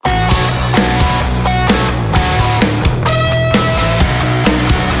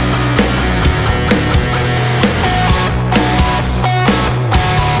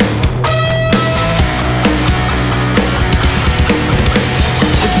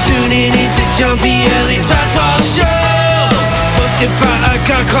Tuning into Jumpy Ellie's basketball show, hosted by a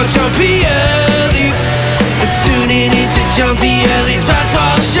guy called Jumpy Ellie. Tuning into Jumpy Ellie's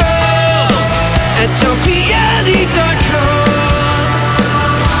basketball show at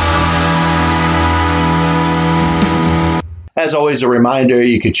jumpyellie.com. As always, a reminder,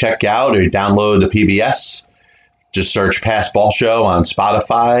 you can check out or download the PBS. Just search Past Ball Show on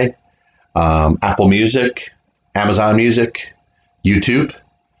Spotify, Apple Music, Amazon Music, YouTube.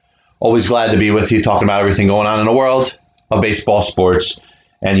 Always glad to be with you, talking about everything going on in the world of baseball, sports,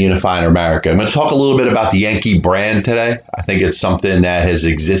 and unifying America. I'm going to talk a little bit about the Yankee brand today. I think it's something that has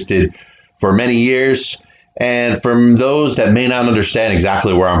existed for many years. And from those that may not understand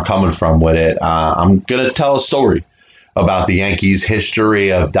exactly where I'm coming from with it, I'm going to tell a story about the Yankees'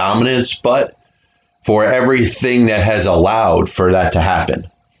 history of dominance, but for everything that has allowed for that to happen.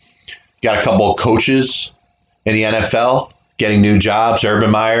 Got a couple of coaches in the NFL getting new jobs.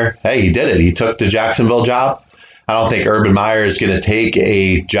 Urban Meyer, hey, he did it. He took the Jacksonville job. I don't think Urban Meyer is going to take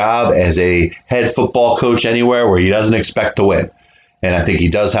a job as a head football coach anywhere where he doesn't expect to win. And I think he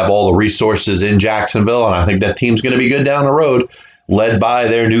does have all the resources in Jacksonville, and I think that team's going to be good down the road, led by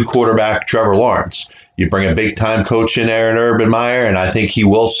their new quarterback, Trevor Lawrence. You bring a big-time coach in there in Urban Meyer, and I think he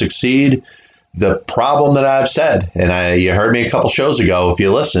will succeed. The problem that I've said, and you heard me a couple shows ago, if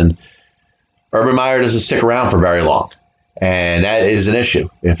you listen, Urban Meyer doesn't stick around for very long. And that is an issue.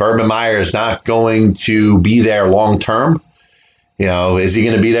 If Urban Meyer is not going to be there long term, is he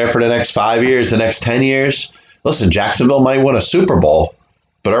going to be there for the next 5 years, the next 10 years? Listen, Jacksonville might win a Super Bowl,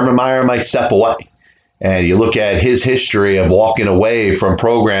 but Urban Meyer might step away. And you look at his history of walking away from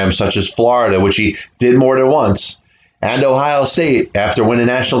programs such as Florida, which he did more than once, and Ohio State after winning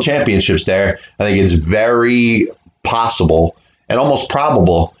national championships there. I think it's very possible and almost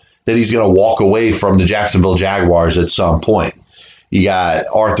probable that he's going to walk away from the Jacksonville Jaguars at some point. You got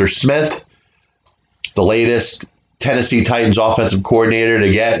Arthur Smith, the latest Tennessee Titans offensive coordinator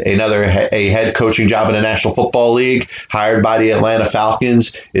to get a head coaching job in the National Football League, hired by the Atlanta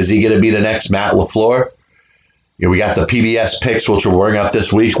Falcons. Is he going to be the next Matt LaFleur? We got the PBS picks, which we'll bring up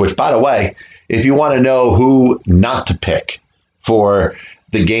this week, which, by the way, if you want to know who not to pick for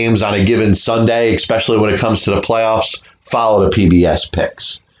the games on a given Sunday, especially when it comes to the playoffs, follow the PBS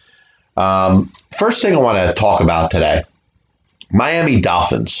picks. First thing I want to talk about today, Miami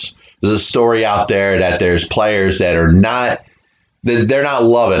Dolphins. There's a story out there that there's players that are they're not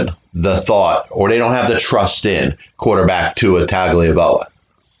loving the thought, or they don't have the trust in quarterback Tua Tagovailoa.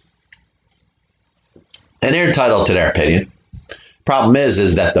 And they're entitled to their opinion. Problem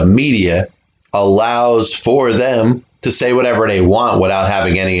is that the media allows for them to say whatever they want without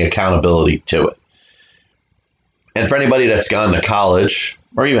having any accountability to it. And for anybody that's gone to college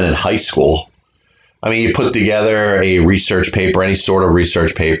or even in high school, you put together a research paper, any sort of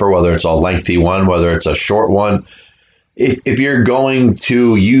research paper, whether it's a lengthy one, whether it's a short one. If you're going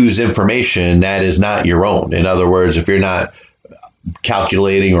to use information that is not your own, in other words, if you're not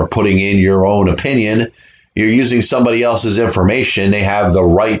calculating or putting in your own opinion, you're using somebody else's information. They have the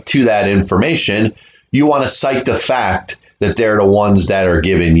right to that information. You want to cite the fact that they're the ones that are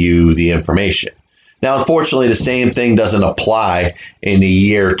giving you the information. Now, unfortunately, the same thing doesn't apply in the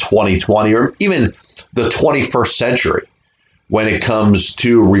year 2020 or even the 21st century when it comes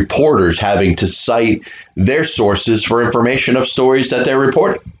to reporters having to cite their sources for information of stories that they're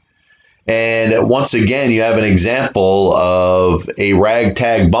reporting. And once again, you have an example of a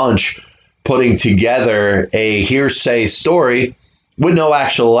ragtag bunch putting together a hearsay story with no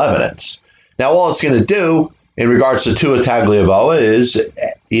actual evidence. Now, all it's going to do in regards to Tua Tagovailoa is,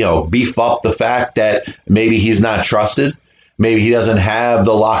 beef up the fact that maybe he's not trusted. Maybe he doesn't have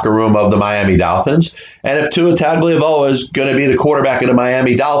the locker room of the Miami Dolphins. And if Tua Tagovailoa is going to be the quarterback of the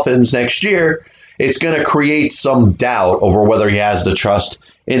Miami Dolphins next year, it's going to create some doubt over whether he has the trust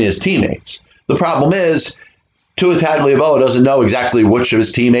in his teammates. The problem is, Tua Tagovailoa doesn't know exactly which of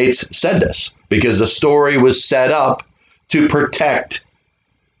his teammates said this, because the story was set up to protect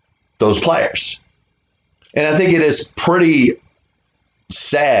those players. And I think it is pretty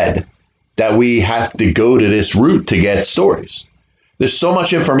sad that we have to go to this route to get stories. There's so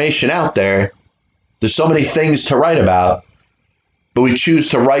much information out there. There's so many things to write about, but we choose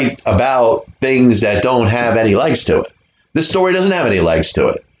to write about things that don't have any legs to it. This story doesn't have any legs to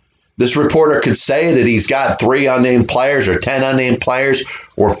it. This reporter could say that he's got 3 unnamed players or 10 unnamed players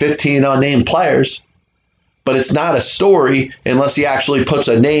or 15 unnamed players, but it's not a story unless he actually puts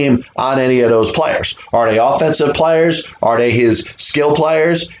a name on any of those players. Are they offensive players? Are they his skill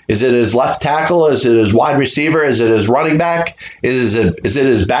players? Is it his left tackle? Is it his wide receiver? Is it his running back? Is it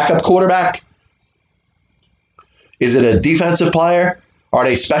his backup quarterback? Is it a defensive player? Are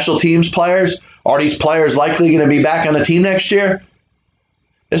they special teams players? Are these players likely going to be back on the team next year?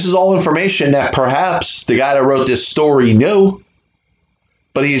 This is all information that perhaps the guy that wrote this story knew,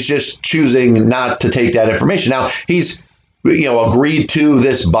 but he's just choosing not to take that information. Now, he's agreed to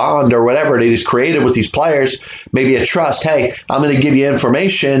this bond or whatever that he's created with these players, maybe a trust. Hey, I'm going to give you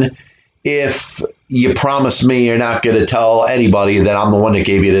information if you promise me you're not going to tell anybody that I'm the one that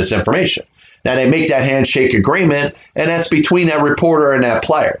gave you this information. Now, they make that handshake agreement, and that's between that reporter and that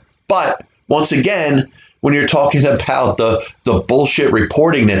player. But once again, when you're talking about the bullshit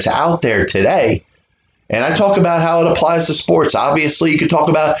reporting that's out there today, and I talk about how it applies to sports. Obviously, you could talk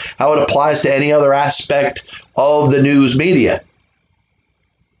about how it applies to any other aspect of the news media.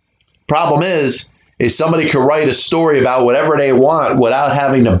 Problem is somebody could write a story about whatever they want without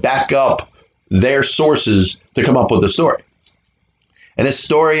having to back up their sources to come up with the story. And this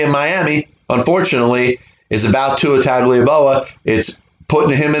story in Miami, unfortunately, is about Tua Tagovailoa. It's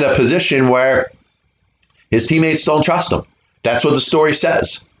putting him in a position where his teammates don't trust him. That's what the story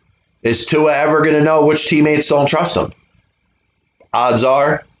says. Is Tua ever going to know which teammates don't trust him? Odds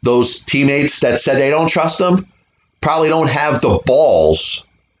are those teammates that said they don't trust him probably don't have the balls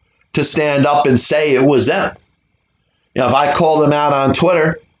to stand up and say it was them. If I call them out on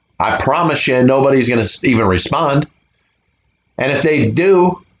Twitter, I promise you nobody's going to even respond. And if they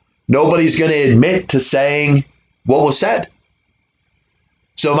do, nobody's going to admit to saying what was said.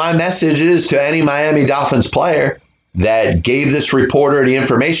 So my message is to any Miami Dolphins player that gave this reporter the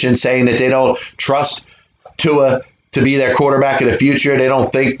information saying that they don't trust Tua to be their quarterback of the future. They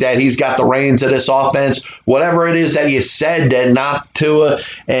don't think that he's got the reins of this offense. Whatever it is that you said that knocked Tua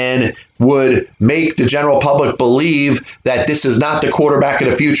and would make the general public believe that this is not the quarterback of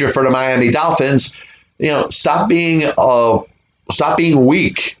the future for the Miami Dolphins, stop being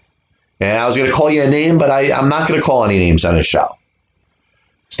weak. And I was going to call you a name, but I'm not going to call any names on this show.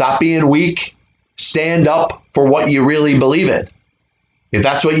 Stop being weak. Stand up for what you really believe in. If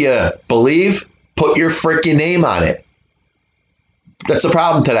that's what you believe, put your freaking name on it. That's the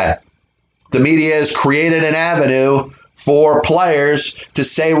problem today. The media has created an avenue for players to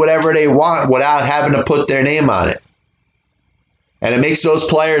say whatever they want without having to put their name on it. And it makes those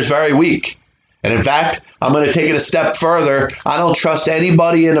players very weak. And in fact, I'm going to take it a step further. I don't trust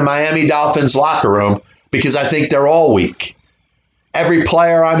anybody in the Miami Dolphins locker room because I think they're all weak. Every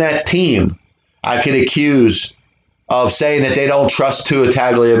player on that team I can accuse of saying that they don't trust Tua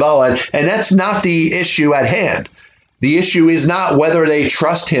Tagovailoa, and that's not the issue at hand. The issue is not whether they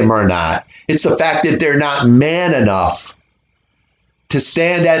trust him or not. It's the fact that they're not man enough to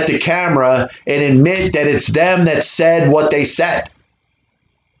stand at the camera and admit that it's them that said what they said.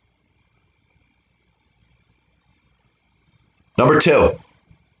 Number two,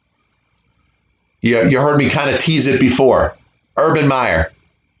 you heard me kind of tease it before. Urban Meyer.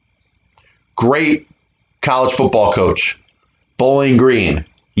 Great college football coach. Bowling Green,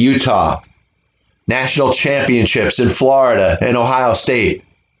 Utah. National championships in Florida and Ohio State.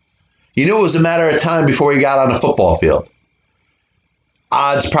 You knew it was a matter of time before he got on the football field.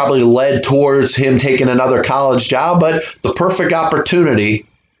 Odds probably led towards him taking another college job, but the perfect opportunity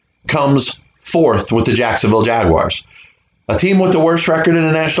comes forth with the Jacksonville Jaguars. A team with the worst record in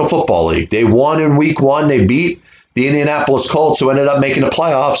the National Football League. They won in week one. They beat the Indianapolis Colts, who ended up making the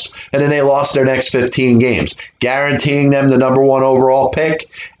playoffs, and then they lost their next 15 games, guaranteeing them the number one overall pick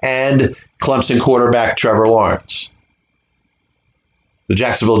and Clemson quarterback Trevor Lawrence. The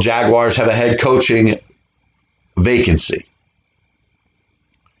Jacksonville Jaguars have a head coaching vacancy.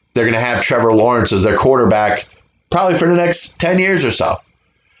 They're going to have Trevor Lawrence as their quarterback probably for the next 10 years or so.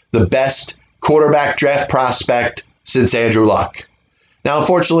 The best quarterback draft prospect since Andrew Luck. Now,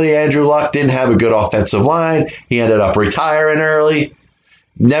 unfortunately, Andrew Luck didn't have a good offensive line. He ended up retiring early.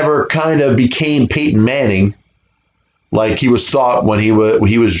 Never kind of became Peyton Manning like he was thought when he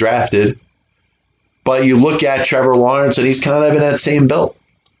was drafted. But you look at Trevor Lawrence, and he's kind of in that same build.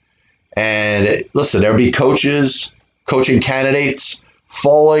 And listen, there'll be coaches, coaching candidates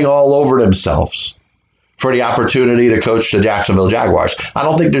falling all over themselves for the opportunity to coach the Jacksonville Jaguars. I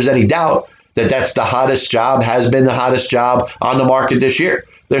don't think there's any doubt that that's the hottest job, has been the hottest job on the market this year.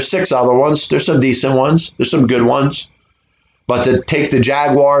 There's 6 other ones. There's some decent ones. There's some good ones. But to take the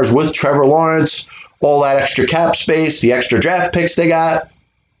Jaguars with Trevor Lawrence, all that extra cap space, the extra draft picks they got,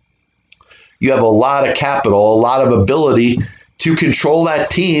 you have a lot of capital, a lot of ability to control that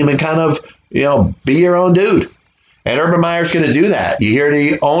team and kind of, be your own dude. And Urban Meyer's going to do that. You hear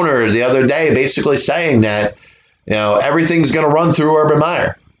the owner the other day basically saying that, everything's going to run through Urban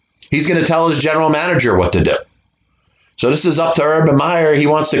Meyer. He's going to tell his general manager what to do. So this is up to Urban Meyer. He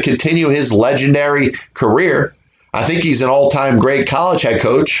wants to continue his legendary career I think he's an all-time great college head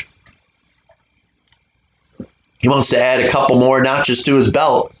coach. He wants to add a couple more notches to his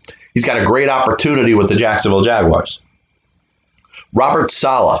belt. He's got a great opportunity with the Jacksonville Jaguars. Robert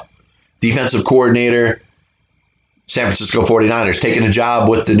Saleh, defensive coordinator, San Francisco 49ers, taking a job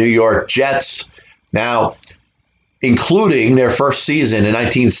with the New York Jets. Now, including their first season in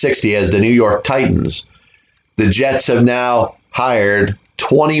 1960 as the New York Titans, the Jets have now hired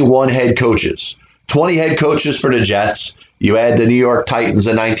 21 head coaches. 20 head coaches for the Jets. You add the New York Titans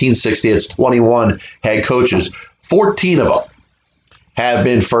in 1960, it's 21 head coaches. 14 of them have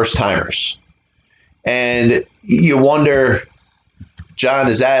been first-timers. And you wonder, John,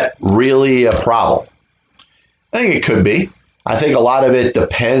 is that really a problem? I think it could be. I think a lot of it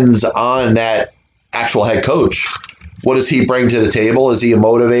depends on that actual head coach. What does he bring to the table? Is he a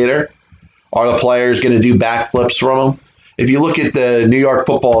motivator? Are the players going to do backflips from him? If you look at the New York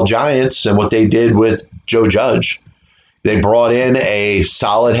Football Giants and what they did with Joe Judge, they brought in a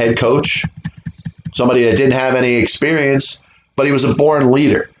solid head coach, somebody that didn't have any experience, but he was a born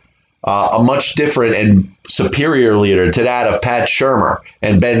leader, a much different and superior leader to that of Pat Shurmur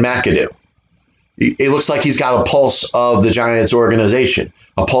and Ben McAdoo. It looks like he's got a pulse of the Giants organization,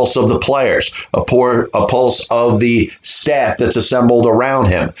 a pulse of the players, a pulse of the staff that's assembled around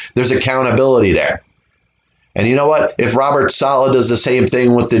him. There's accountability there. And you know what? If Robert Saleh does the same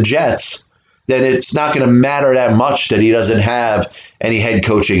thing with the Jets, then it's not going to matter that much that he doesn't have any head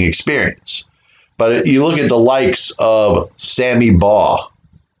coaching experience. But you look at the likes of Sammy Baugh,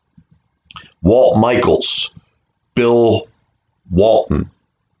 Walt Michaels, Bill Walton.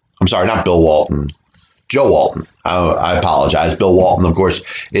 I'm sorry, not Bill Walton. Joe Walton. I apologize. Bill Walton, of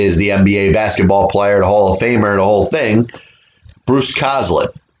course, is the NBA basketball player, the Hall of Famer, the whole thing. Bruce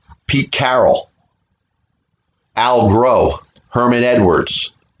Coslett, Pete Carroll, Al Groh, Herman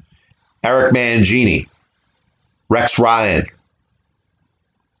Edwards, Eric Mangini, Rex Ryan,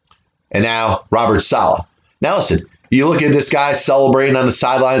 and now Robert Saleh. Now listen, you look at this guy celebrating on the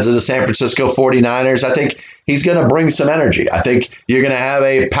sidelines of the San Francisco 49ers, I think he's going to bring some energy. I think you're going to have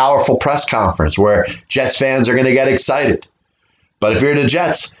a powerful press conference where Jets fans are going to get excited. But if you're the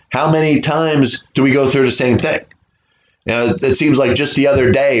Jets, how many times do we go through the same thing? You know, it seems like just the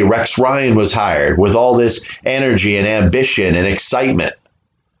other day, Rex Ryan was hired with all this energy and ambition and excitement.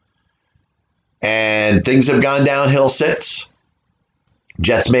 And things have gone downhill since.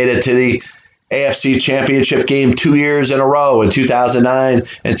 Jets made it to the AFC Championship game 2 years in a row in 2009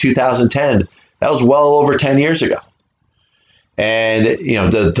 and 2010. That was well over 10 years ago. And, you know,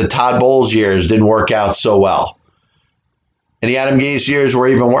 the Todd Bowles years didn't work out so well. And the Adam Gase years were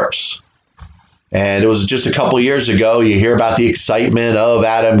even worse. And it was just a couple years ago, you hear about the excitement of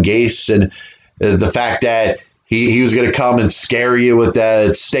Adam Gase and the fact that he was going to come and scare you with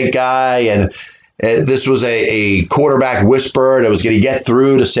that stink eye. And this was a quarterback whisperer that was going to get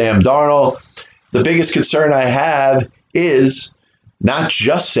through to Sam Darnold. The biggest concern I have is not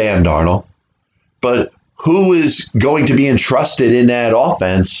just Sam Darnold, but who is going to be entrusted in that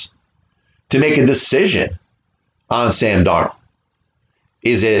offense to make a decision on Sam Darnold?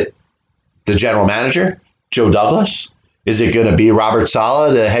 Is it the general manager, Joe Douglas? Is it going to be Robert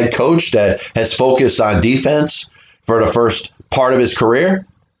Saleh, the head coach that has focused on defense for the first part of his career?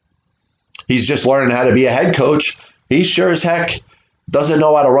 He's just learning how to be a head coach. He sure as heck doesn't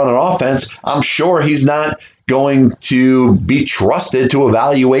know how to run an offense. I'm sure he's not going to be trusted to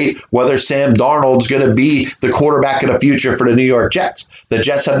evaluate whether Sam Darnold's going to be the quarterback of the future for the New York Jets. The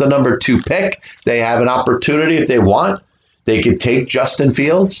Jets have the number 2 pick. They have an opportunity if they want. They could take Justin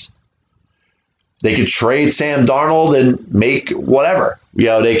Fields. They could trade Sam Darnold and make whatever. You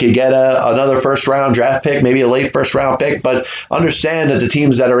know, they could get another first-round draft pick, maybe a late first-round pick, but understand that the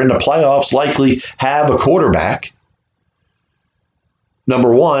teams that are in the playoffs likely have a quarterback,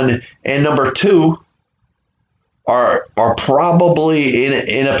 number one, and number two are probably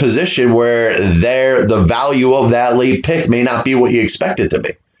in a position where the value of that late pick may not be what you expect it to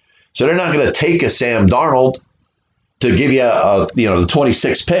be. So they're not going to take a Sam Darnold to give you the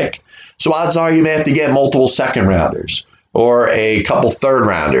 26th pick. So odds are you may have to get multiple second rounders or a couple third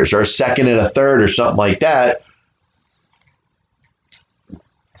rounders or a second and a third or something like that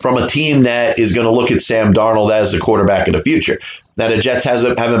from a team that is going to look at Sam Darnold as the quarterback of the future. Now, the Jets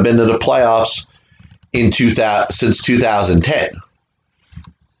haven't been to the playoffs since 2010.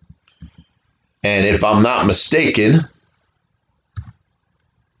 And if I'm not mistaken,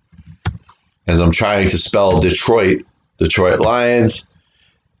 as I'm trying to spell Detroit Lions,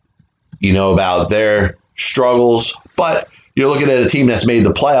 you know about their struggles, but you're looking at a team that's made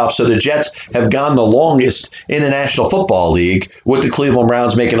the playoffs. So the Jets have gone the longest in the National Football League with the Cleveland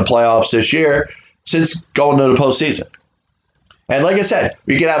Browns making the playoffs this year. since going to the postseason. And like I said,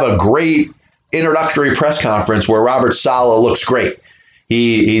 we could have a great introductory press conference where Robert Saleh looks great.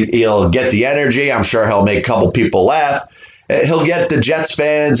 He'll get the energy. I'm sure he'll make a couple people laugh. He'll get the Jets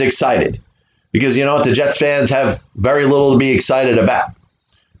fans excited because you know what? The Jets fans have very little to be excited about.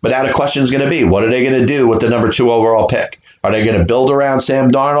 But now the question is going to be, what are they going to do with the number 2 overall pick? Are they going to build around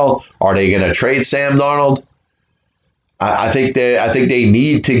Sam Darnold? Are they going to trade Sam Darnold? I think they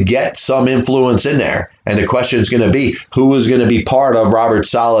need to get some influence in there. And the question is going to be, who is going to be part of Robert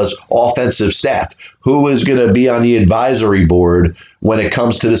Saleh's offensive staff? Who is going to be on the advisory board when it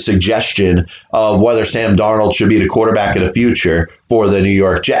comes to the suggestion of whether Sam Darnold should be the quarterback of the future for the New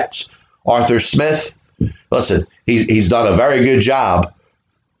York Jets? Arthur Smith, listen, he's done a very good job.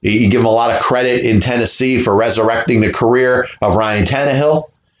 You give him a lot of credit in Tennessee for resurrecting the career of Ryan Tannehill.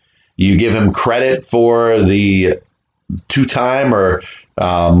 You give him credit for the two-time or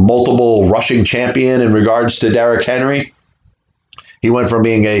multiple rushing champion in regards to Derrick Henry. He went from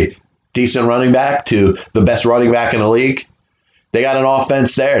being a decent running back to the best running back in the league. They got an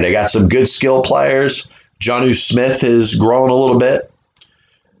offense there. They got some good skill players. Jonnu Smith has grown a little bit.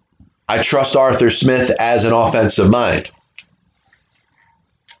 I trust Arthur Smith as an offensive mind.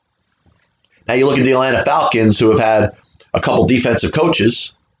 Now you look at the Atlanta Falcons, who have had a couple defensive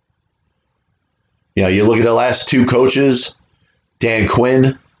coaches. You know, you look at the last 2 coaches, Dan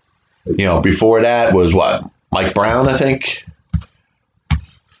Quinn. You know, before that was what? Mike Brown, I think.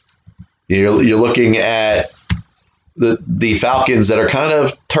 You're looking at the Falcons that are kind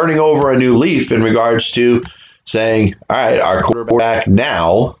of turning over a new leaf in regards to saying, all right, our quarterback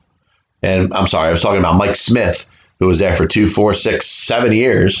now, and I'm sorry, I was talking about Mike Smith, who was there for 2, 4, 6, 7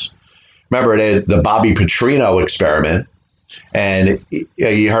 years. Remember the Bobby Petrino experiment, and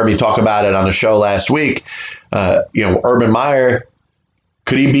you heard me talk about it on the show last week. Urban Meyer,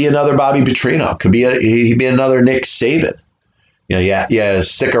 could he be another Bobby Petrino? Could he be another Nick Saban? You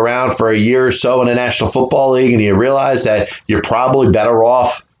stick around for a year or so in the National Football League, and you realize that you're probably better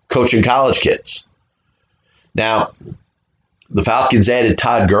off coaching college kids. Now, the Falcons added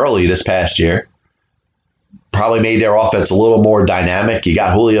Todd Gurley this past year. Probably made their offense a little more dynamic. You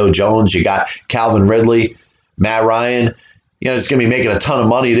got Julio Jones, you got Calvin Ridley, Matt Ryan. He's going to be making a ton of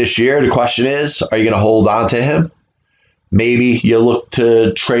money this year. The question is, are you going to hold on to him? Maybe you look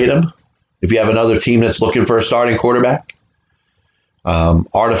to trade him if you have another team that's looking for a starting quarterback.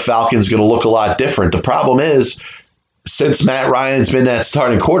 Are the Falcons going to look a lot different? The problem is, since Matt Ryan's been that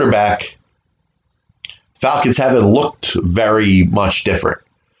starting quarterback, Falcons haven't looked very much different.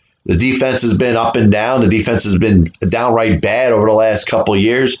 The defense has been up and down. The defense has been downright bad over the last couple of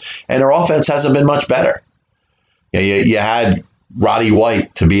years, and their offense hasn't been much better. You had Roddy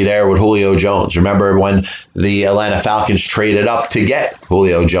White to be there with Julio Jones. Remember when the Atlanta Falcons traded up to get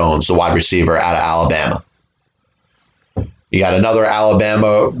Julio Jones, the wide receiver out of Alabama? You got another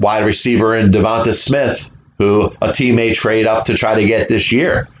Alabama wide receiver in Devonta Smith, who a team may trade up to try to get this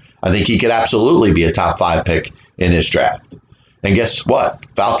year. I think he could absolutely be a top 5 pick in this draft. And guess what?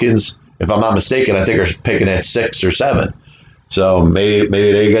 Falcons, if I'm not mistaken, I think are picking at 6 or 7. So maybe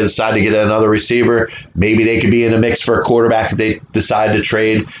they decide to get another receiver. Maybe they could be in a mix for a quarterback if they decide to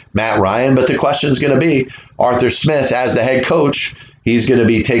trade Matt Ryan. But the question is going to be, Arthur Smith, as the head coach, he's going to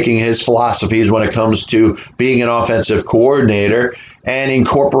be taking his philosophies when it comes to being an offensive coordinator and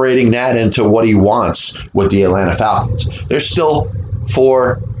incorporating that into what he wants with the Atlanta Falcons. There's still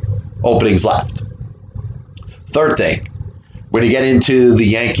 4 openings left. Third thing, we're going to get into the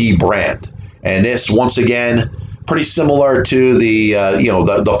Yankee brand. And this, once again, pretty similar to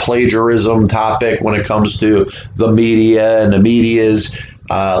the plagiarism topic when it comes to the media and the media's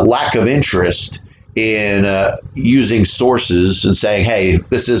lack of interest in using sources and saying, hey,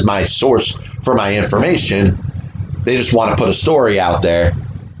 this is my source for my information. They just want to put a story out there.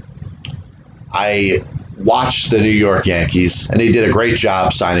 I watched the New York Yankees, and they did a great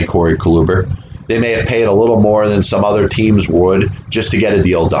job signing Corey Kluber. They may have paid a little more than some other teams would just to get a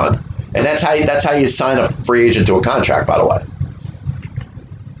deal done. And that's how you sign a free agent to a contract, by the way.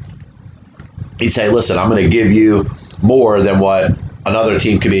 You say, listen, I'm going to give you more than what another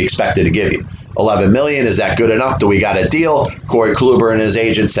team could be expected to give you. $11 million, is that good enough? Do we got a deal? Corey Kluber and his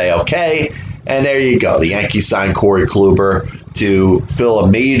agent say okay, and there you go. The Yankees signed Corey Kluber to fill a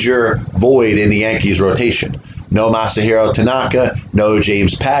major void in the Yankees rotation. No Masahiro Tanaka, no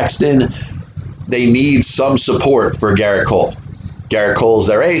James Paxton. They need some support for Garrett Cole. Garrett Cole's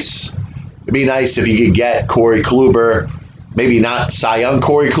their ace. It'd be nice if you could get Corey Kluber, maybe not Cy Young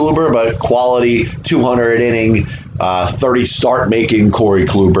Corey Kluber, but quality 200 inning, 30 start making Corey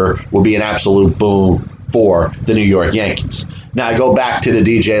Kluber would be an absolute boom for the New York Yankees. Now I go back to the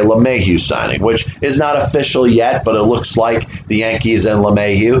DJ LeMahieu signing, which is not official yet, but it looks like the Yankees and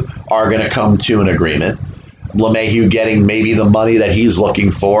LeMahieu are going to come to an agreement. LeMahieu getting maybe the money that he's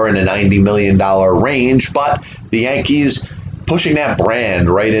looking for in a $90 million range, but the Yankees pushing that brand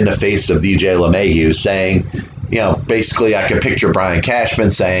right in the face of DJ LeMahieu, saying, basically I could picture Brian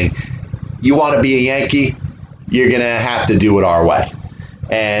Cashman saying, you want to be a Yankee, you're going to have to do it our way.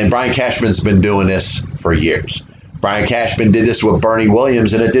 And Brian Cashman's been doing this for years. Brian Cashman did this with Bernie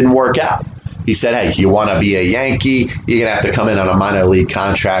Williams, and it didn't work out. He said, hey, you want to be a Yankee, you're going to have to come in on a minor league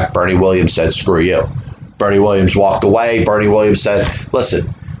contract. Bernie Williams said, screw you. Bernie Williams walked away. Bernie Williams said,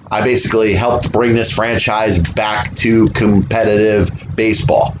 listen, I basically helped bring this franchise back to competitive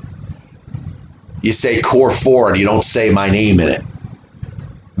baseball. You say core forward, you don't say my name in it.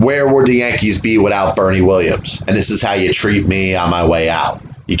 Where would the Yankees be without Bernie Williams? And this is how you treat me on my way out.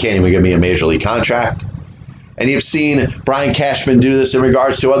 You can't even give me a major league contract. And you've seen Brian Cashman do this in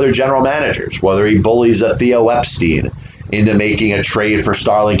regards to other general managers, whether he bullies a Theo Epstein into making a trade for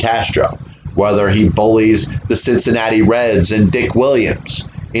Starlin Castro, whether he bullies the Cincinnati Reds and Dick Williams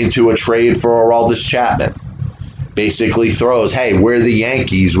into a trade for Aroldis Chapman. Basically throws, hey, we're the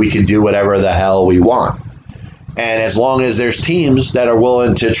Yankees, we can do whatever the hell we want. And as long as there's teams that are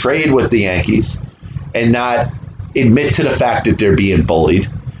willing to trade with the Yankees and not admit to the fact that they're being bullied,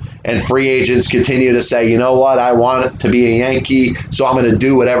 and free agents continue to say, you know what, I want to be a Yankee, so I'm going to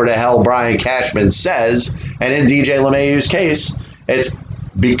do whatever the hell Brian Cashman says. And in DJ LeMahieu's case, it's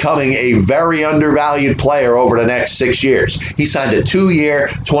becoming a very undervalued player over the next 6 years. He signed a 2-year,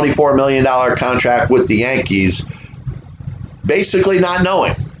 $24 million contract with the Yankees, basically not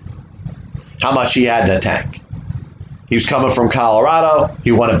knowing how much he had in the tank. He was coming from Colorado.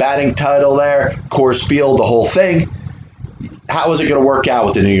 He won a batting title there, Coors Field, the whole thing. How is it going to work out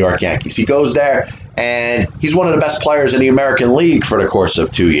with the New York Yankees? He goes there, and he's one of the best players in the American League for the course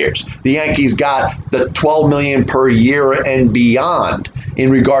of 2 years. The Yankees got the $12 million per year and beyond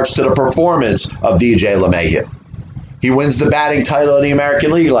in regards to the performance of DJ LeMahieu. He wins the batting title in the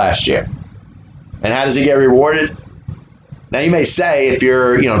American League last year. And how does he get rewarded? Now, you may say, if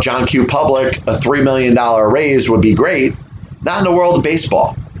you're, John Q. Public, a $3 million raise would be great. Not in the world of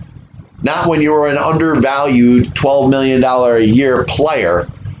baseball. Not when you were an undervalued $12 million a year player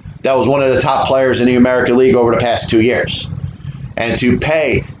that was one of the top players in the American League over the past 2 years. And to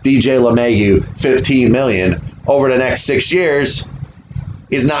pay DJ LeMahieu $15 million over the next 6 years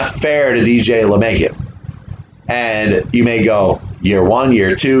is not fair to DJ LeMahieu. And you may go year 1,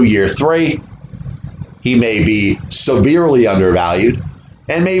 year 2, year 3. He may be severely undervalued,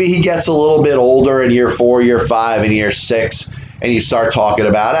 and maybe he gets a little bit older in year 4, year 5, and year 6, and you start talking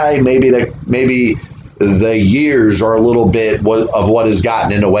about, hey, maybe the years are a little bit of what has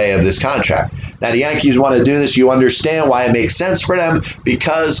gotten in the way of this contract. Now, the Yankees want to do this. You understand why it makes sense for them,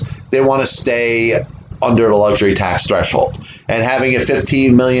 because they want to stay under the luxury tax threshold. And having a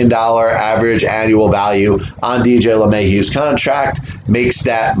 $15 million average annual value on DJ LeMahieu's contract makes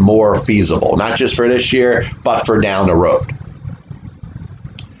that more feasible, not just for this year, but for down the road.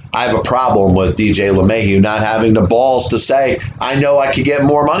 I have a problem with DJ LeMahieu not having the balls to say, I know I could get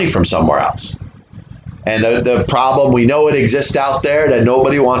more money from somewhere else. And the problem, we know it exists out there, that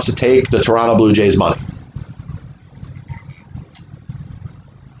nobody wants to take the Toronto Blue Jays money.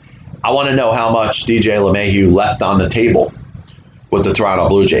 I want to know how much DJ LeMahieu left on the table with the Toronto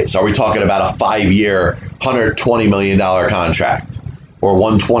Blue Jays. Are we talking about a 5-year, $120 million contract? Or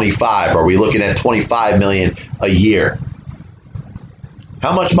 $125? Are we looking at $25 million a year?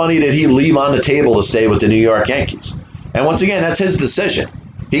 How much money did he leave on the table to stay with the New York Yankees? And once again, that's his decision.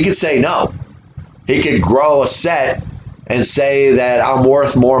 He could say no. He could grow a set and say that I'm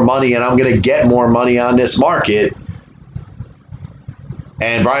worth more money and I'm going to get more money on this market.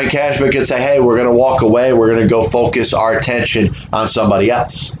 And Brian Cashman could say, hey, we're going to walk away. We're going to go focus our attention on somebody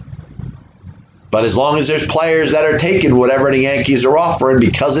else. But as long as there's players that are taking whatever the Yankees are offering,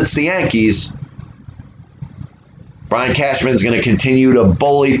 because it's the Yankees, Brian Cashman's going to continue to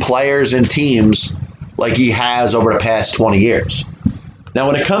bully players and teams like he has over the past 20 years. Now,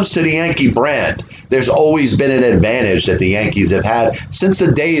 when it comes to the Yankee brand, there's always been an advantage that the Yankees have had since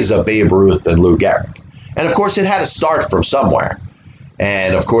the days of Babe Ruth and Lou Gehrig. And, of course, it had to start from somewhere.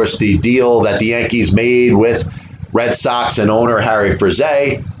 And, of course, the deal that the Yankees made with Red Sox and owner Harry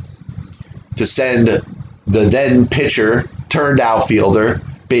Frazee to send the then pitcher turned outfielder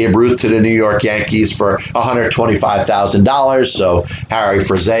Babe Ruth to the New York Yankees for $125,000 so Harry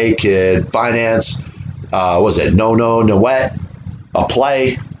Frazee could finance, No No Noet,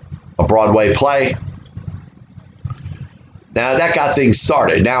 a Broadway play. Now, that got things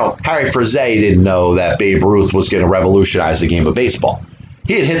started. Now, Harry Frazee didn't know that Babe Ruth was going to revolutionize the game of baseball.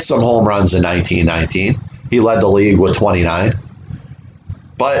 He had hit some home runs in 1919. He led the league with 29.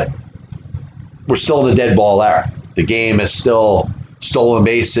 But we're still in the dead ball era. The game is still stolen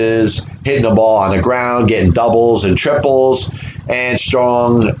bases, hitting the ball on the ground, getting doubles and triples, and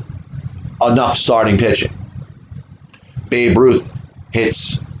strong enough starting pitching. Babe Ruth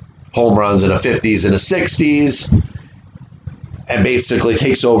hits home runs in the 50s and the 60s and basically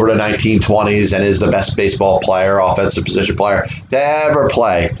takes over the 1920s and is the best baseball player, offensive position player to ever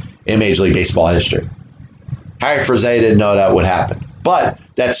play in Major League Baseball history. Harry Frazee didn't know that would happen. But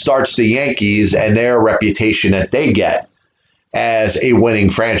that starts the Yankees and their reputation that they get as a winning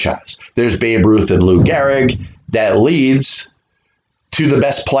franchise. There's Babe Ruth and Lou Gehrig that leads to the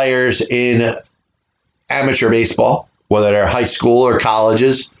best players in amateur baseball, whether they're high school or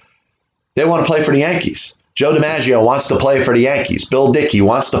colleges. They want to play for the Yankees. Joe DiMaggio wants to play for the Yankees. Bill Dickey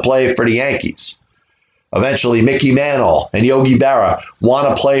wants to play for the Yankees. Eventually, Mickey Mantle and Yogi Berra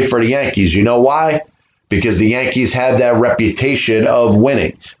want to play for the Yankees. You know why? Because the Yankees have that reputation of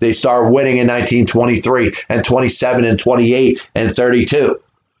winning. They start winning in 1923 and 27 and 28 and 32.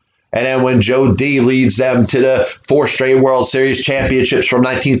 And then when Joe D leads them to the 4 straight World Series championships from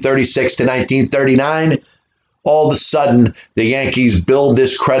 1936 to 1939, all of a sudden the Yankees build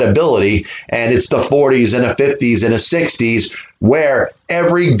this credibility, and it's the 40s and the 50s and the 60s where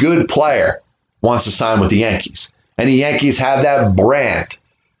every good player wants to sign with the Yankees. And the Yankees have that brand.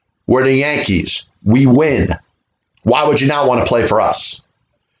 We're the Yankees. We win. Why would you not want to play for us?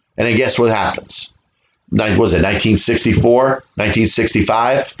 And then guess what happens? Was it 1964,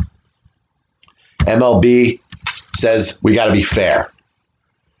 1965? MLB says we got to be fair.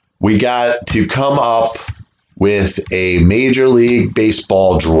 We got to come up with a Major League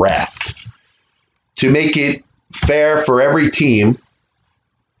Baseball draft to make it fair for every team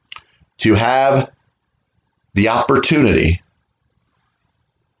to have the opportunity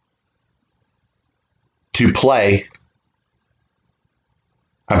to play.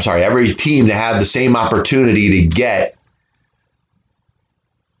 Every team to have the same opportunity to get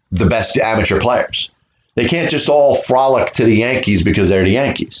the best amateur players. They can't just all frolic to the Yankees because they're the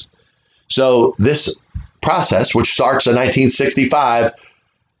Yankees. So this process, which starts in 1965,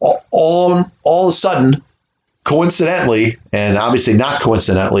 all of a sudden, coincidentally, and obviously not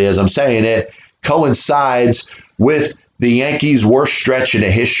coincidentally as I'm saying it, coincides with the Yankees' worst stretch in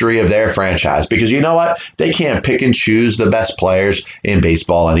the history of their franchise. Because you know what? They can't pick and choose the best players in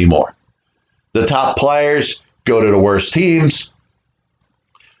baseball anymore. The top players go to the worst teams.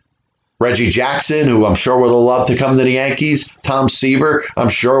 Reggie Jackson, who I'm sure would have loved to come to the Yankees. Tom Seaver, I'm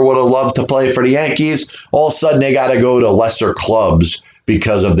sure would have loved to play for the Yankees. All of a sudden, they got to go to lesser clubs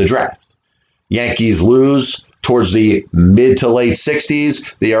because of the draft. Yankees lose towards the mid to late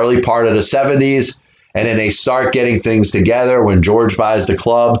 60s, the early part of the 70s, and then they start getting things together when George buys the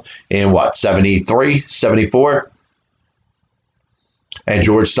club in, 73, 74? And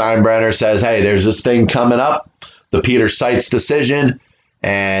George Steinbrenner says, hey, there's this thing coming up, the Peter Seitz decision.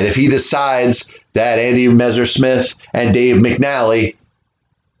 And if he decides that Andy Messersmith and Dave McNally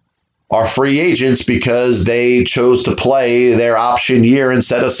are free agents because they chose to play their option year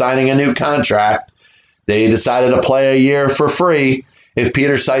instead of signing a new contract, they decided to play a year for free. If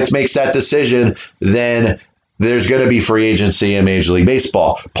Peter Seitz makes that decision, then there's going to be free agency in Major League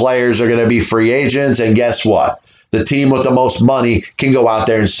Baseball. Players are going to be free agents, and guess what? The team with the most money can go out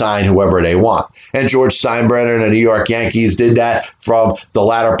there and sign whoever they want. And George Steinbrenner and the New York Yankees did that from the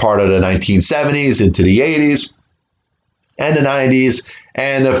latter part of the 1970s into the 80s and the 90s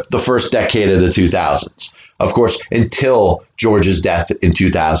and the first decade of the 2000s. Of course, until George's death in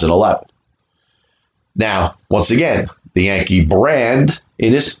 2011. Now, once again, the Yankee brand,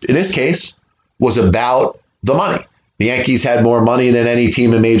 in this case, was about the money. The Yankees had more money than any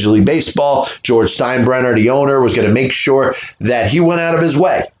team in Major League Baseball. George Steinbrenner, the owner, was going to make sure that he went out of his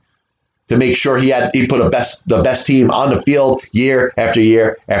way to make sure he put the best team on the field year after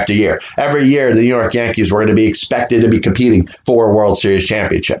year after year. Every year, the New York Yankees were going to be expected to be competing for a World Series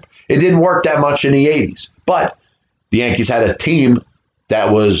championship. It didn't work that much in the 80s, but the Yankees had a team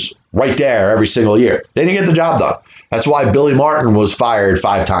that was right there every single year. They didn't get the job done. That's why Billy Martin was fired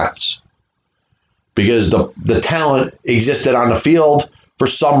 5 times. Because the talent existed on the field. For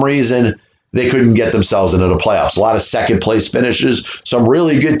some reason, they couldn't get themselves into the playoffs. A lot of second place finishes, some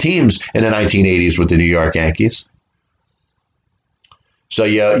really good teams in the 1980s with the New York Yankees. So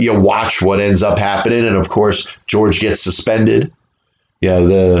you watch what ends up happening, and of course, George gets suspended.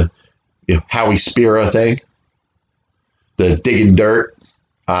 The Howie Spira thing, the digging dirt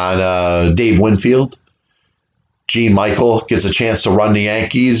on Dave Winfield. Gene Michael gets a chance to run the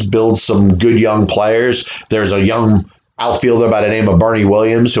Yankees, build some good young players. There's a young outfielder by the name of Bernie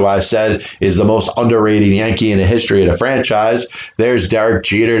Williams, who I said is the most underrated Yankee in the history of the franchise. There's Derek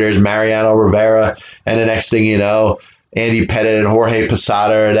Jeter, there's Mariano Rivera, and the next thing you know, Andy Pettitte and Jorge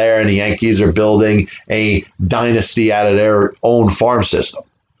Posada are there, and the Yankees are building a dynasty out of their own farm system.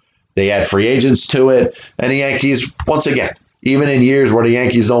 They add free agents to it, and the Yankees, once again, even in years where the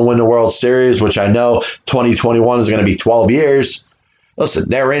Yankees don't win the World Series, which I know 2021 is going to be 12 years, listen,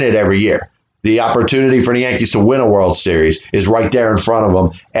 they're in it every year. The opportunity for the Yankees to win a World Series is right there in front of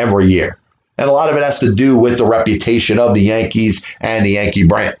them every year. And a lot of it has to do with the reputation of the Yankees and the Yankee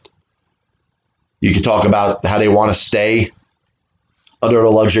brand. You can talk about how they want to stay under the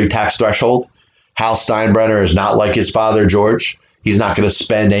luxury tax threshold. Hal Steinbrenner is not like his father, George. He's not going to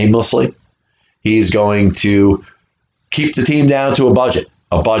spend aimlessly. He's going to keep the team down to a budget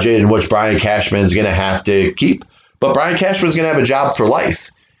in which Brian Cashman is going to have to keep. But Brian Cashman is going to have a job for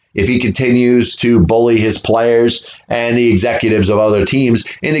life if he continues to bully his players and the executives of other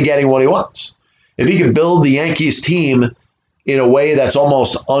teams into getting what he wants. If he can build the Yankees team in a way that's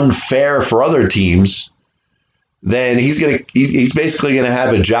almost unfair for other teams, then he's basically going to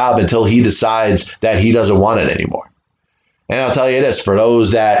have a job until he decides that he doesn't want it anymore. And I'll tell you this, for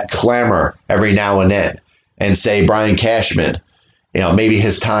those that clamor every now and then and say Brian Cashman, maybe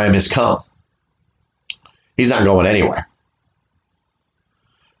his time has come, he's not going anywhere.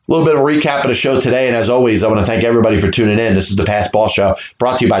 A little bit of a recap of the show today, and as always, I want to thank everybody for tuning in. This is the Pass Ball Show,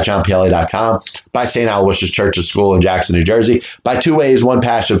 brought to you by JohnPielli.com, by St. Aloysius Church's School in Jackson, New Jersey, by Two Ways, One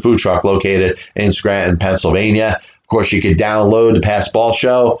Passion Food Truck located in Scranton, Pennsylvania. Of course, you can download the Pass Ball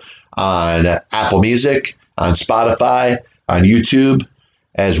Show on Apple Music, on Spotify, on YouTube,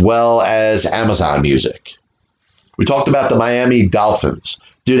 as well as Amazon Music. We talked about the Miami Dolphins.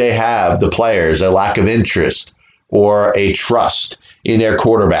 Do they have the players, a lack of interest, or a trust in their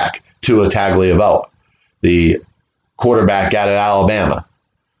quarterback, Tua Tagovailoa, the quarterback out of Alabama,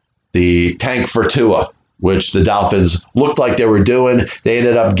 the tank for Tua, which the Dolphins looked like they were doing. They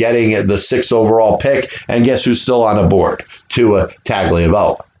ended up getting the 6th overall pick, and guess who's still on the board? Tua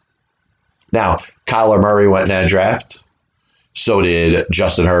Tagovailoa. Now, Kyler Murray went in that draft. So did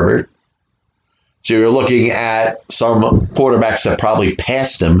Justin Herbert. So you're looking at some quarterbacks that probably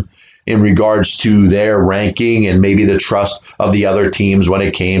passed him in regards to their ranking and maybe the trust of the other teams when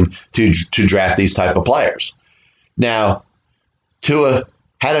it came to draft these type of players. Now, Tua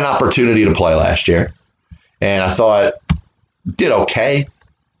had an opportunity to play last year, and I thought did okay.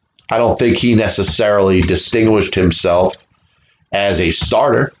 I don't think he necessarily distinguished himself as a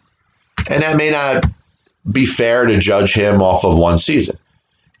starter, and that may not be fair to judge him off of one season.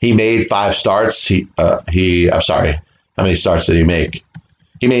 He made 5 starts. I'm sorry, how many starts did he make?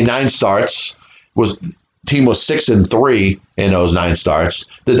 He made 9 starts. Team was 6-3 in those 9 starts.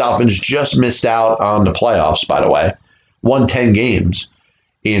 The Dolphins just missed out on the playoffs, by the way. Won 10 games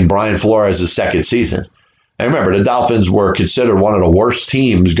in Brian Flores' second season. And remember, the Dolphins were considered one of the worst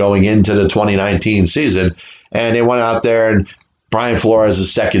teams going into the 2019 season. And they went out there and Brian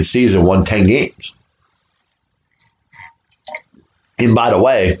Flores' second season won 10 games. And by the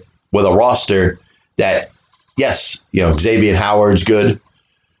way, with a roster that, yes, Xavier Howard's good.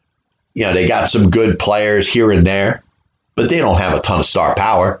 They got some good players here and there, but they don't have a ton of star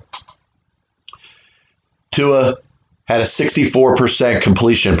power. Tua had a 64%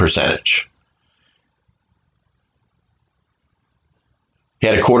 completion percentage. He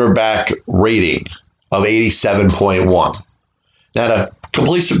had a quarterback rating of 87.1. Now, the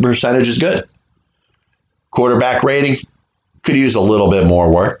completion percentage is good. Quarterback rating could use a little bit more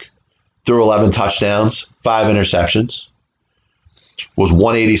work. Threw 11 touchdowns, 5 interceptions. Was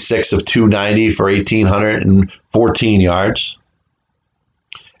 186 of 290 for 1,814 yards.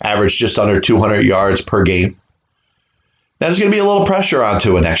 Averaged just under 200 yards per game. Now, there's going to be a little pressure on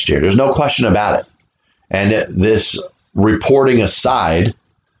Tua next year. There's no question about it. And this reporting aside,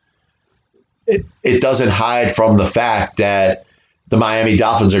 it doesn't hide from the fact that the Miami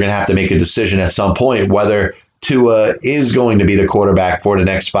Dolphins are going to have to make a decision at some point whether Tua is going to be the quarterback for the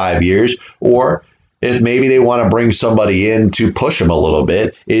next 5 years, or if maybe they want to bring somebody in to push him a little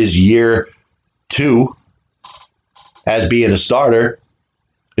bit. Is year 2 as being a starter,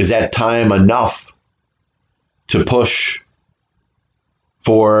 is that time enough to push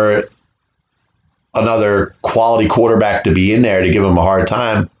for another quality quarterback to be in there to give him a hard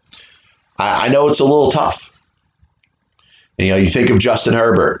time? I know it's a little tough. You think of Justin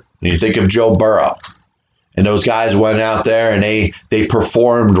Herbert, and you think of Joe Burrow, and those guys went out there and they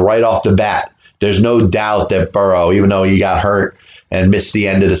performed right off the bat. There's no doubt that Burrow, even though he got hurt and missed the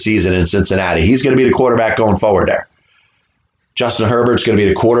end of the season in Cincinnati. He's going to be the quarterback going forward there. Justin Herbert's going to be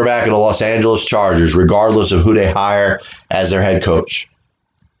the quarterback of the Los Angeles Chargers, regardless of who they hire as their head coach.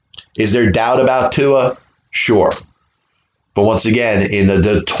 Is there doubt about Tua? Sure. But once again, in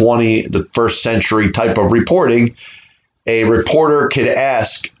the 21st century type of reporting, a reporter could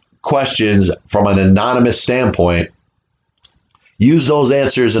ask questions from an anonymous standpoint, use those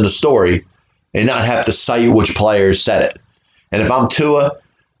answers in the story, and not have to cite which players said it. And if I'm Tua,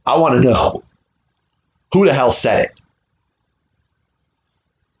 I want to know who the hell said it.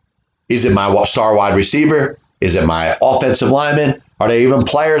 Is it my star wide receiver? Is it my offensive lineman? Are they even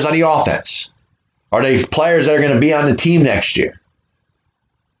players on the offense? Are they players that are going to be on the team next year?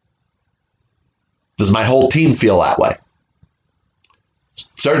 Does my whole team feel that way?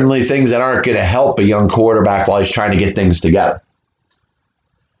 Certainly things that aren't going to help a young quarterback while he's trying to get things together.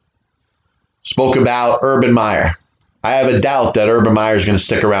 Spoke about Urban Meyer. I have a doubt that Urban Meyer is going to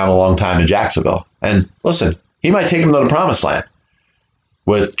stick around a long time in Jacksonville. And listen, he might take him to the promised land.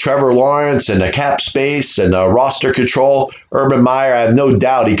 With Trevor Lawrence and the cap space and the roster control, Urban Meyer, I have no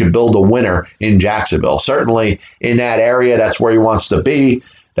doubt he could build a winner in Jacksonville. Certainly in that area, that's where he wants to be.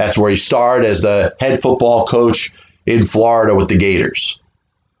 That's where he started as the head football coach in Florida with the Gators.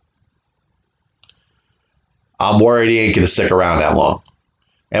 I'm worried he ain't going to stick around that long.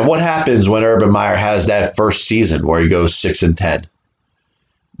 And what happens when Urban Meyer has that first season where he goes 6-10?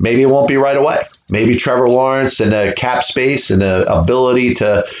 Maybe it won't be right away. Maybe Trevor Lawrence and the cap space and the ability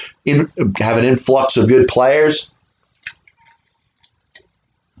to have an influx of good players,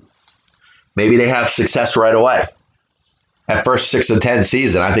 maybe they have success right away. That first 6-10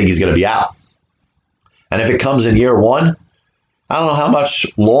 season, I think he's going to be out. And if it comes in year one, I don't know how much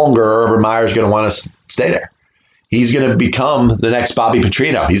longer Urban Meyer is going to want to stay there. He's going to become the next Bobby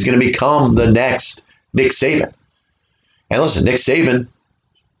Petrino. He's going to become the next Nick Saban. And listen, Nick Saban,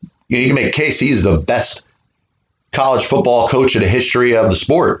 you can make a case he's the best college football coach in the history of the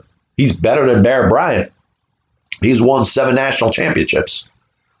sport. He's better than Bear Bryant. He's won 7 national championships.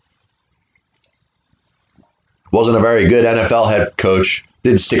 Wasn't a very good NFL head coach.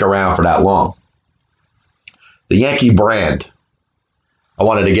 Didn't stick around for that long. The Yankee brand. I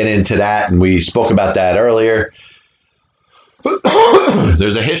wanted to get into that, and we spoke about that earlier.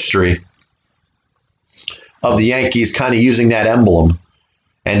 There's a history of the Yankees kind of using that emblem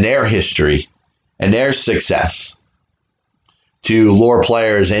and their history and their success to lure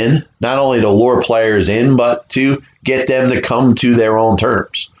players in, not only to lure players in, but to get them to come to their own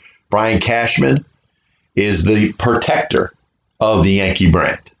terms. Brian Cashman is the protector of the Yankee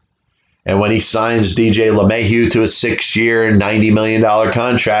brand. And when he signs DJ LeMahieu to a 6-year, $90 million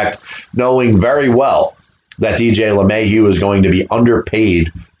contract, knowing very well that DJ LeMahieu is going to be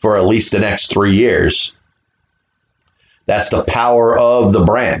underpaid for at least the next 3 years, that's the power of the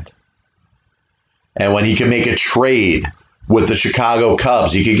brand. And when he can make a trade with the Chicago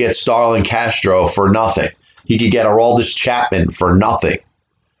Cubs, he could get Starlin Castro for nothing. He could get Aroldis Chapman for nothing.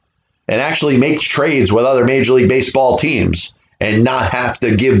 And actually make trades with other Major League Baseball teams and not have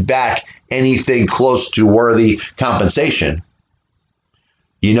to give back anything close to worthy compensation.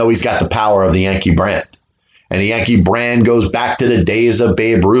 You know he's got the power of the Yankee brand. And the Yankee brand goes back to the days of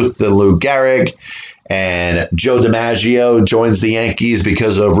Babe Ruth and Lou Gehrig. And Joe DiMaggio joins the Yankees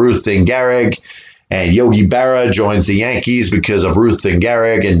because of Ruth and Gehrig. And Yogi Berra joins the Yankees because of Ruth and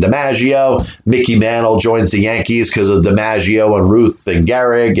Gehrig and DiMaggio. Mickey Mantle joins the Yankees because of DiMaggio and Ruth and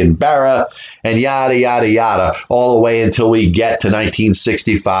Gehrig and Berra. And yada, yada, yada, all the way until we get to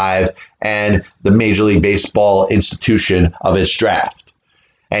 1965 and the Major League Baseball institution of its draft.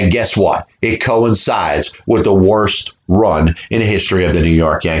 And guess what? It coincides with the worst run in the history of the New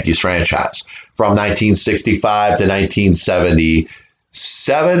York Yankees franchise. From 1965 to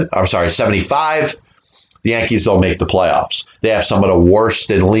 75, the Yankees don't make the playoffs. They have some of the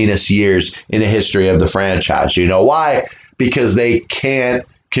worst and leanest years in the history of the franchise. You know why? Because they can't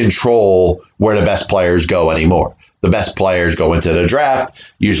control where the best players go anymore. The best players go into the draft.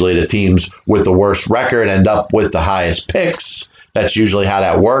 Usually the teams with the worst record end up with the highest picks. That's usually how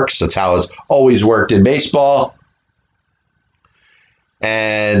that works. That's how it's always worked in baseball.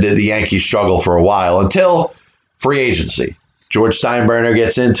 And the Yankees struggle for a while until free agency. George Steinbrenner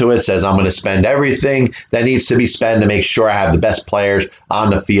gets into it, says, I'm going to spend everything that needs to be spent to make sure I have the best players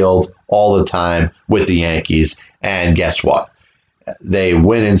on the field all the time with the Yankees. And guess what? They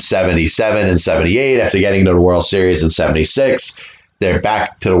win in 77 and 78 after getting to the World Series in 76. They're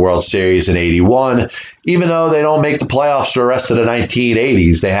back to the World Series in 81. Even though they don't make the playoffs for the rest of the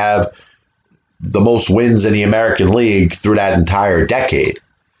 1980s, they have the most wins in the American League through that entire decade.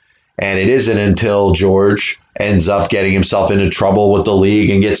 And it isn't until George ends up getting himself into trouble with the league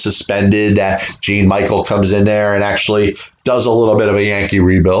and gets suspended. Gene Michael comes in there and actually does a little bit of a Yankee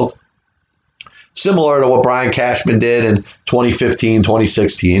rebuild, similar to what Brian Cashman did in 2015,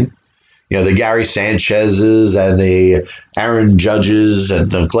 2016. The Gary Sanchez's and the Aaron Judges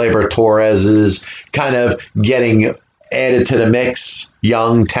and the Gleyber Torres's kind of getting added to the mix,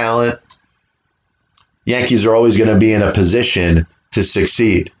 young talent. Yankees are always going to be in a position to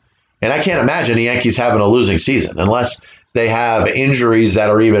succeed. And I can't imagine the Yankees having a losing season unless they have injuries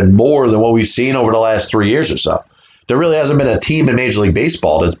that are even more than what we've seen over the last 3 years or so. There really hasn't been a team in Major League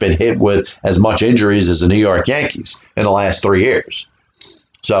Baseball that's been hit with as much injuries as the New York Yankees in the last 3 years.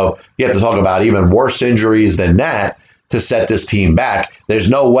 So you have to talk about even worse injuries than that to set this team back. There's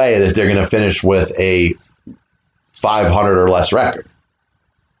no way that they're going to finish with a 500 or less record.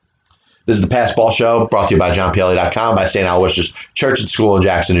 This is the Pass Ball Show, brought to you by JohnPLA.com, by St. Aloysius Church and School in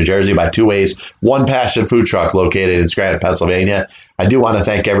Jackson, New Jersey, by Two Ways, One Passion Food Truck located in Scranton, Pennsylvania. I do want to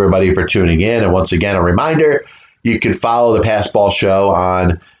thank everybody for tuning in. And once again, a reminder, you can follow the Pass Ball Show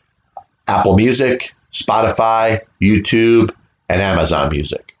on Apple Music, Spotify, YouTube, and Amazon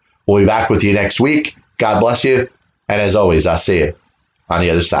Music. We'll be back with you next week. God bless you. And as always, I'll see you on the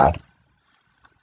other side.